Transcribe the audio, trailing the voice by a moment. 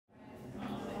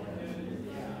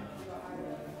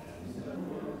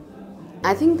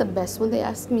I think the best one they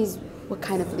ask me is, what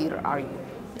kind of leader are you?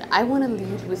 I want to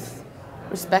lead with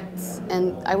respect,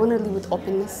 and I want to lead with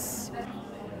openness.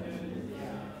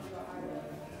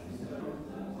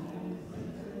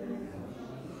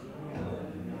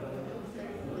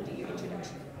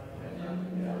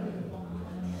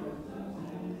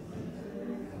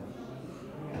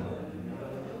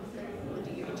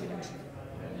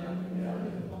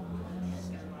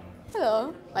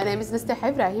 Hello, my name is Nasteho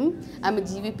Ibrahim. I'm a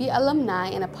GVP alumni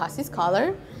and a Posse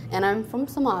Scholar, and I'm from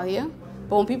Somalia.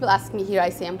 But when people ask me here, I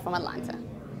say I'm from Atlanta.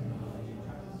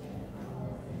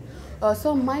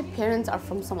 So my parents are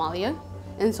from Somalia,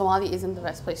 and Somalia isn't the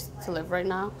best place to live right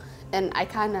now. And I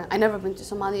never been to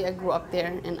Somalia. I grew up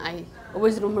there, and I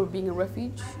always remember being a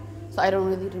refugee. So I don't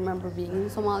really remember being in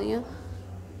Somalia.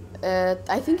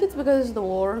 I think it's because of the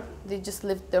war. They just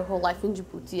lived their whole life in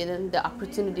Djibouti, and then the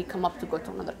opportunity come up to go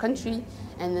to another country,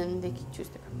 and then they could choose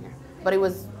to come here. But it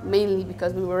was mainly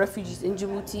because we were refugees in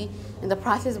Djibouti, and the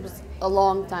process was a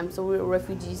long time. So we were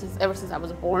refugees ever since I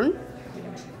was born.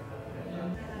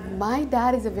 My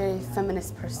dad is a very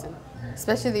feminist person,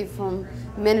 especially from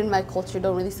men in my culture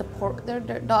don't really support their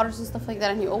daughters and stuff like that.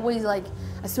 And he always, like,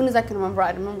 as soon as I can remember,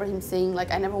 I remember him saying,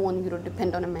 like, I never want you to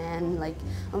depend on a man. Like,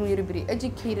 I want you to be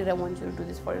educated. I want you to do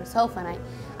this for yourself. And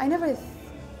I never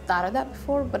thought of that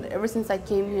before, but ever since I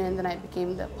came here and then I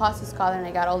became the Posse Scholar and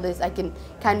I got all this, I can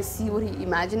kind of see what he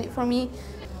imagined it for me.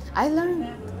 I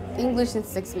learned English in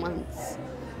 6 months.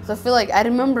 So I feel like I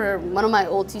remember one of my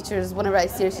old teachers, whenever I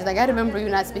see her, she's like, I remember you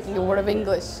not speaking a word of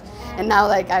English. And now,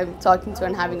 like, I'm talking to her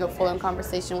and having a full-on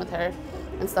conversation with her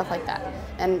and stuff like that.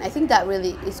 And I think that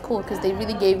really is cool because they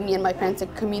really gave me and my parents a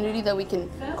community that we can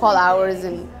call ours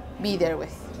and be there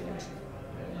with.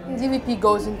 GVP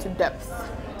goes into depth,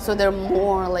 so they're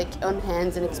more like on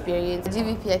hands and experience.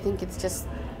 GVP, I think it's just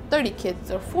 30 kids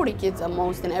or 40 kids at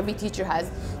most, and every teacher has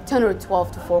 10 or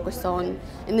 12 to focus on,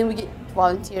 and then we get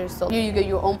volunteers. So here you get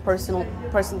your own personal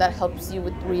person that helps you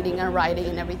with reading and writing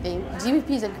and everything. GVP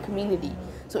is a community,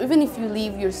 so even if you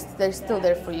leave, they're still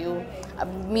there for you.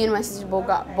 Me and my sister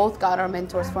both got our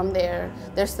mentors from there.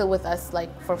 They're still with us like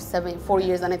for 4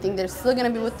 years, and I think they're still gonna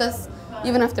be with us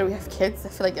even after we have kids. I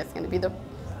feel like that's gonna be the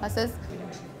process.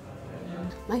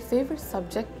 My favorite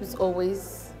subject was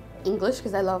always English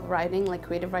because I love writing, like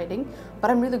creative writing, but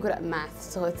I'm really good at math,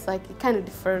 so it's like it kind of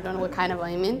differed on what kind of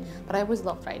I'm in, but I always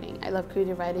loved writing. I love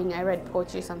creative writing. I read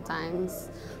poetry sometimes,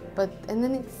 and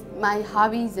then it's my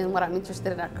hobbies and what I'm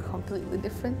interested in are completely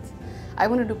different. I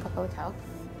want to do public health,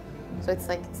 so it's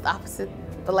like it's the opposite,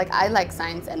 but like I like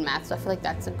science and math, so I feel like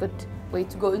that's a good way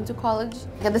to go into college.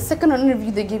 At the second interview,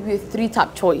 they give you a 3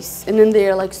 top choice, and then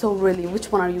they're like, so really,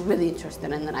 which one are you really interested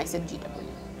in? And then I said GW.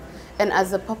 And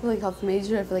as a public health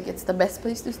major, I feel like it's the best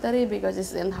place to study because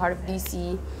it's in the heart of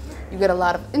DC. You get a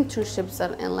lot of internships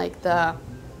and like the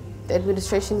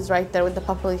administration is right there with the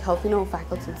public health,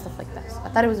 faculty and stuff like that. So I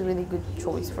thought it was a really good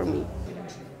choice for me.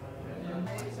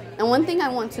 And one thing I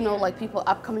want to know, like people,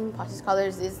 upcoming Posse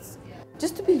Scholars, is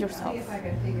just to be yourself.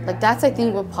 Like that's, I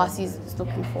think, what Posse is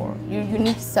looking for. Your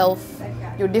unique self,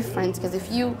 your difference. Because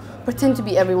if you pretend to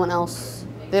be everyone else,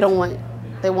 they want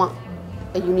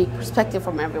a unique perspective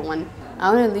from everyone.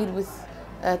 I want to lead with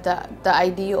the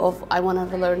idea of I want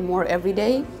to learn more every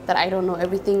day, that I don't know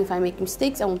everything. If I make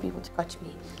mistakes, I want people to catch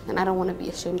me, and I don't want to be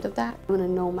ashamed of that. I want to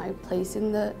know my place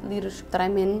in the leadership that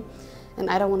I'm in, and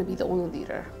I don't want to be the only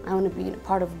leader. I want to be a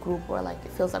part of a group where like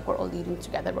it feels like we're all leading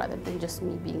together rather than just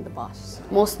me being the boss.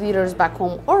 Most leaders back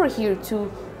home or here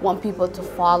too want people to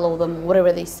follow them,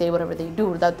 whatever they say, whatever they do,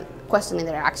 without questioning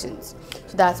their actions.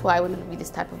 So that's why I want to be this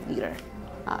type of leader.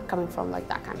 Coming from like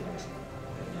that kind of.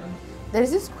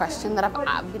 There's this question that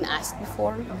I've been asked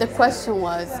before. The question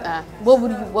was, what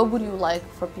would you like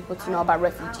for people to know about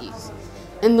refugees?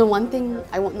 And the one thing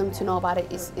I want them to know about it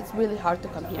is it's really hard to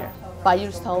come here by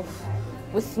yourself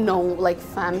with no like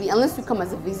family, unless you come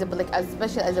as a visa. But like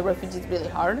especially as a refugee, it's really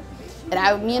hard.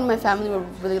 And me and my family were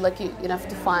really lucky enough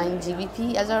to find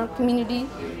GVP as our community.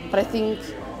 But I think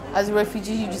as a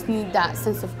refugee, you just need that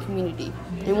sense of community.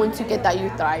 And once you get that, you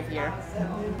thrive here.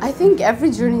 I think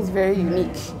every journey is very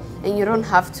unique, and you don't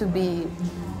have to be,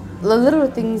 the little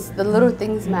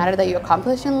things matter that you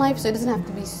accomplish in life, so it doesn't have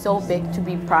to be so big to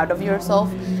be proud of yourself.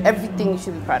 Everything you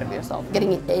should be proud of yourself.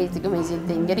 Getting an A is an amazing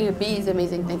thing, getting a B is an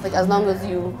amazing thing. Like as long as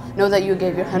you know that you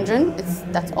gave your 100,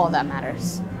 that's all that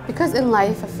matters. Because in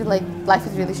life, I feel like life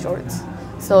is really short.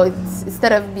 So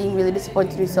instead of being really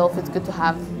disappointed in yourself, it's good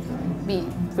to be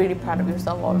really proud of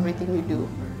yourself or everything you do.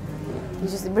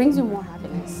 It brings you more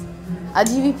happiness. At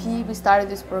GVP, we started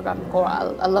this program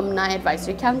called Alumni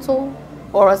Advisory Council,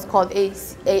 or it's called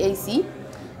AAC.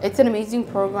 It's an amazing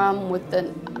program with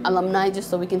the alumni,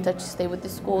 just so we can stay with the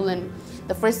school. And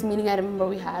the first meeting I remember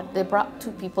we had, they brought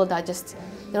two people that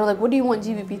they were like, what do you want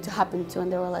GVP to happen to?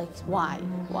 And they were like, why?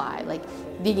 Like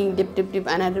digging deep.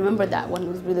 And I remember that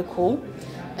one was really cool.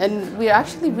 And we're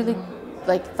actually really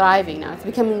like thriving now. It's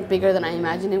becoming bigger than I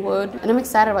imagined it would. And I'm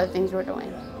excited about the things we're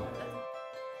doing.